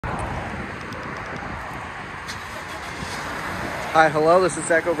Hi, hello, this is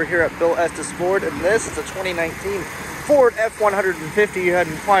Zach over here at Bill Estes Ford, and this is a 2019 Ford F-150 you had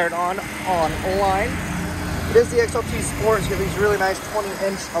inquired on online. It is the XLT Sport. It's got these really nice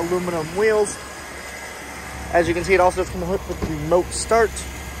 20-inch aluminum wheels. As you can see, it also does come with the remote start,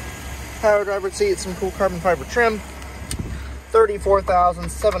 power driver seat, some cool carbon fiber trim,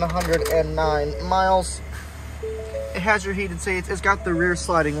 34,709 miles. It has your heated seats. It's got the rear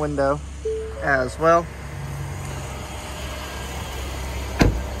sliding window as well.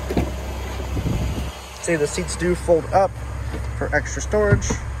 See, the seats do fold up for extra storage.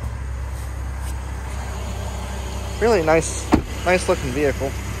 Really nice looking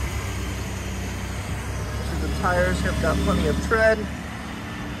vehicle. The tires have got plenty of tread.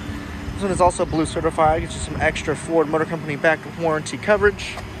 This one is also blue certified. Gets you some extra Ford Motor Company backup warranty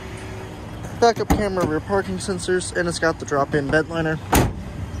coverage, backup camera, rear parking sensors, and it's got the drop-in bed liner.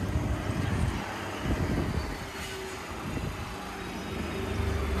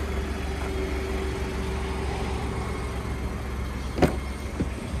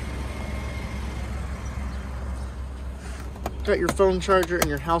 Got your phone charger and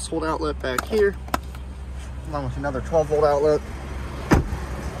your household outlet back here, along with another 12-volt outlet.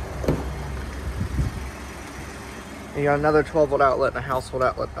 You got another 12-volt outlet and a household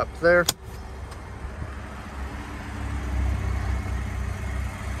outlet up there. If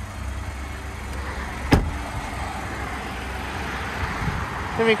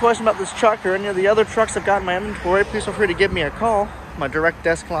you have any question about this truck or any of the other trucks I've got in my inventory, please feel free to give me a call. My direct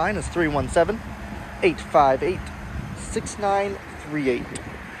desk line is 317-858-6938.